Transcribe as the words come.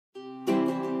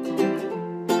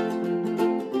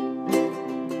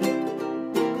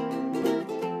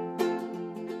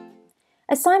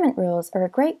Assignment rules are a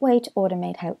great way to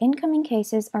automate how incoming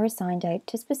cases are assigned out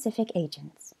to specific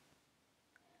agents.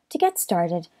 To get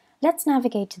started, let's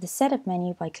navigate to the Setup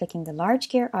menu by clicking the large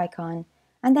gear icon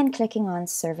and then clicking on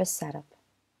Service Setup.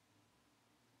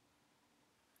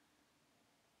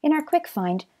 In our quick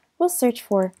find, we'll search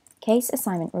for Case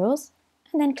Assignment Rules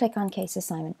and then click on Case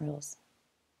Assignment Rules.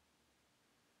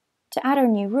 To add our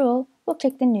new rule, we'll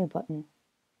click the New button.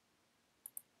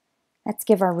 Let's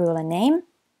give our rule a name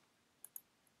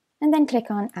and then click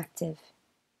on Active.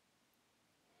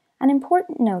 An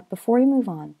important note before we move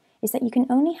on is that you can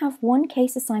only have one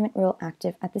case assignment rule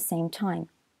active at the same time.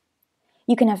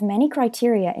 You can have many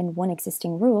criteria in one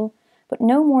existing rule, but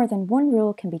no more than one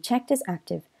rule can be checked as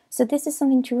active, so this is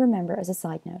something to remember as a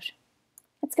side note.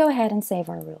 Let's go ahead and save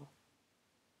our rule.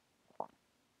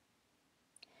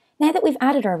 Now that we've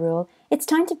added our rule, it's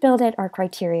time to build out our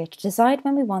criteria to decide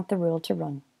when we want the rule to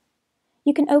run.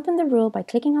 You can open the rule by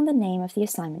clicking on the name of the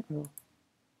assignment rule.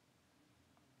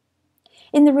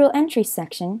 In the Rule Entries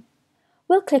section,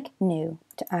 we'll click New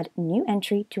to add a new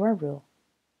entry to our rule.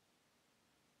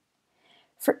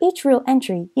 For each rule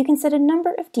entry, you can set a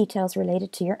number of details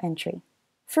related to your entry.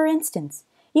 For instance,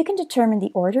 you can determine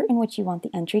the order in which you want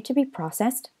the entry to be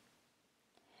processed.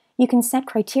 You can set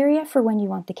criteria for when you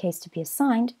want the case to be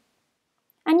assigned,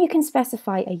 and you can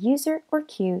specify a user or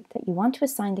queue that you want to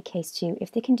assign the case to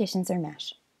if the conditions are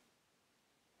met.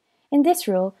 In this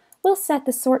rule, we'll set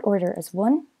the sort order as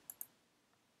 1.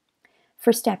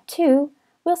 For step 2,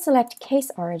 we'll select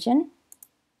Case Origin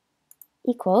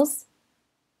equals,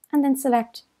 and then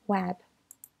select Web.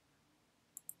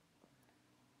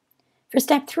 For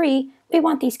step 3, we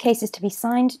want these cases to be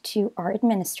signed to our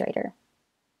administrator.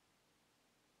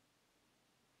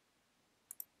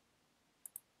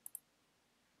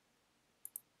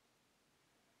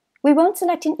 We won't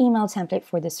select an email template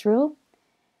for this rule,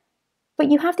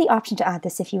 but you have the option to add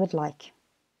this if you would like.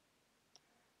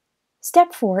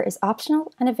 Step 4 is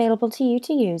optional and available to you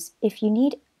to use if you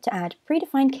need to add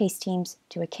predefined case teams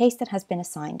to a case that has been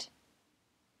assigned.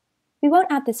 We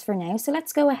won't add this for now, so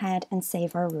let's go ahead and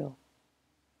save our rule.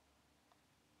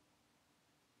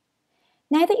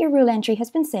 Now that your rule entry has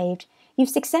been saved, you've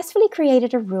successfully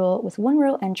created a rule with one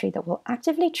rule entry that will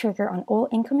actively trigger on all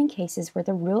incoming cases where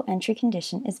the rule entry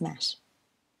condition is met.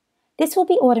 This will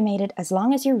be automated as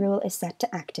long as your rule is set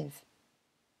to active.